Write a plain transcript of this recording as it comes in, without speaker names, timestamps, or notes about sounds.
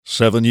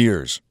7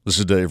 years. This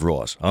is Dave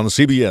Ross on the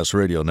CBS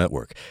Radio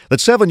Network.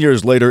 That 7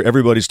 years later,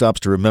 everybody stops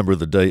to remember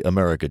the day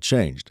America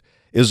changed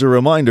is a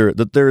reminder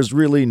that there's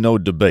really no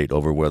debate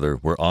over whether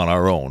we're on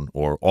our own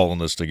or all in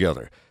this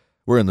together.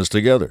 We're in this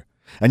together.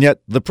 And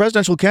yet, the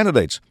presidential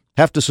candidates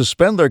have to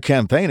suspend their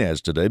campaign ads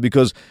today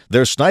because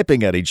their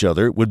sniping at each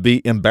other would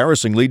be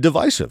embarrassingly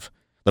divisive.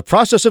 The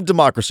process of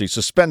democracy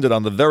suspended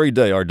on the very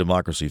day our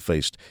democracy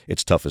faced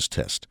its toughest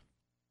test.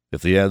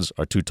 If the ads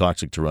are too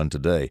toxic to run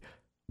today,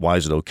 why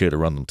is it okay to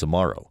run them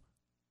tomorrow?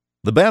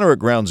 The banner at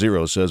Ground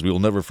Zero says we will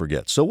never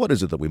forget. So what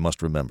is it that we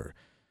must remember?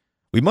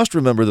 We must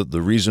remember that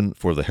the reason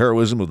for the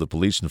heroism of the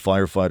police and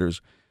firefighters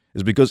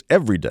is because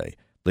every day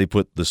they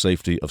put the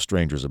safety of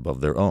strangers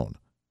above their own.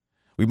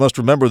 We must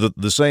remember that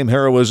the same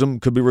heroism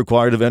could be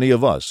required of any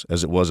of us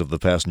as it was of the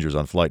passengers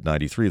on Flight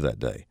 93 that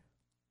day.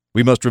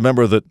 We must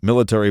remember that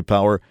military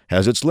power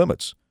has its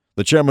limits.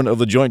 The chairman of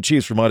the Joint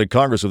Chiefs reminded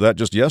Congress of that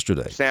just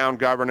yesterday. Sound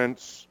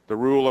governance, the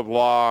rule of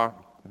law,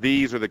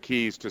 these are the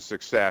keys to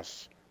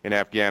success in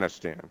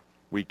Afghanistan.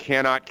 We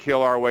cannot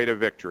kill our way to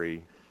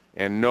victory,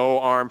 and no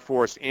armed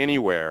force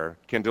anywhere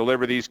can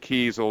deliver these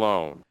keys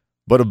alone.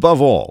 But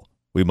above all,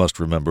 we must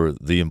remember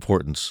the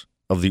importance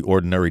of the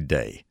ordinary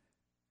day.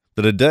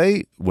 That a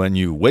day when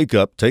you wake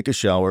up, take a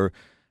shower,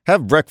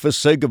 have breakfast,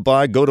 say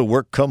goodbye, go to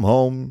work, come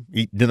home,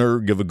 eat dinner,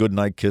 give a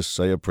goodnight kiss,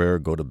 say a prayer,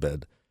 go to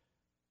bed.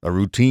 A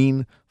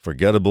routine,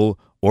 forgettable,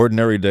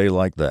 ordinary day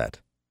like that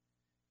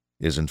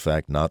is in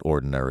fact not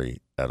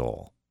ordinary at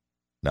all.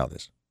 Now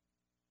this.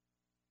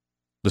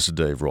 This is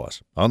Dave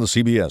Ross on the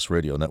CBS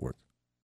Radio Network.